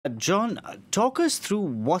John, talk us through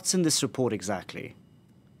what's in this report exactly.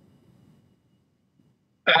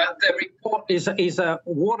 The report is a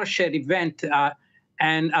watershed event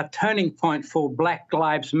and a turning point for Black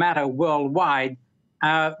Lives Matter worldwide.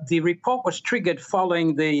 The report was triggered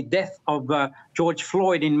following the death of George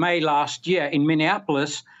Floyd in May last year in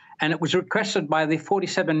Minneapolis, and it was requested by the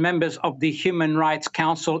 47 members of the Human Rights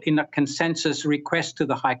Council in a consensus request to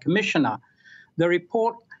the High Commissioner. The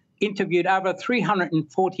report interviewed over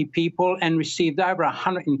 340 people and received over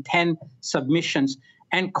 110 submissions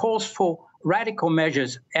and calls for radical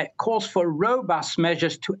measures. It calls for robust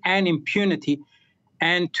measures to end impunity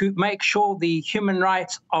and to make sure the human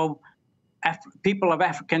rights of people of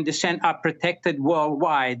African descent are protected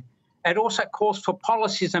worldwide. It also calls for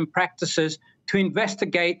policies and practices to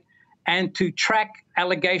investigate and to track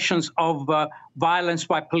allegations of violence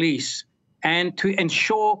by police, and to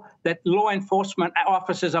ensure that law enforcement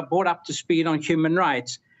officers are brought up to speed on human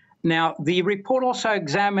rights. Now, the report also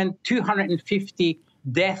examined 250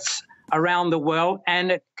 deaths around the world,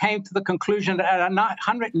 and it came to the conclusion that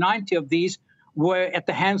 190 of these were at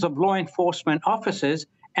the hands of law enforcement officers,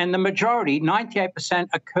 and the majority, 98%,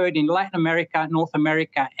 occurred in Latin America, North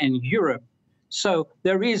America, and Europe. So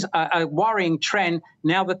there is a worrying trend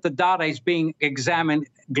now that the data is being examined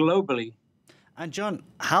globally. And John,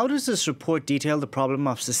 how does this report detail the problem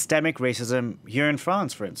of systemic racism here in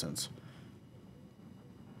France, for instance?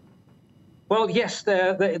 Well, yes,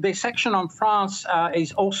 the section on France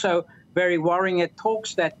is also very worrying. It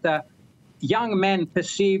talks that young men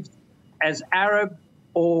perceived as Arab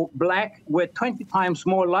or Black were 20 times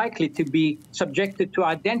more likely to be subjected to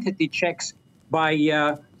identity checks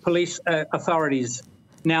by police authorities.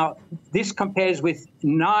 Now, this compares with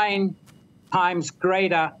 9 times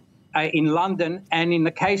greater in London, and in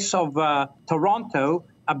the case of Toronto,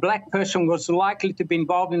 a Black person was likely to be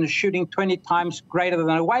involved in a shooting 20 times greater than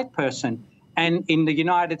a white person. And in the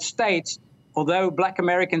United States, although Black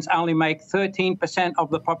Americans only make 13% of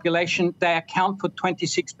the population, they account for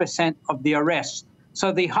 26% of the arrests.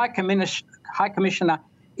 So the High Commissioner,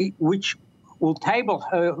 which will table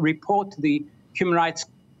her report to the Human Rights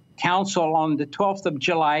Council on the 12th of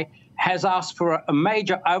July, has asked for a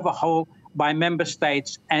major overhaul by member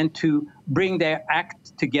states and to bring their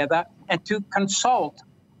act together and to consult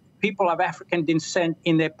people of African descent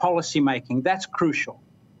in their policy making. That's crucial.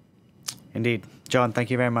 Indeed. John,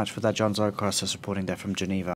 thank you very much for that. John Zarocostas reporting there from Geneva.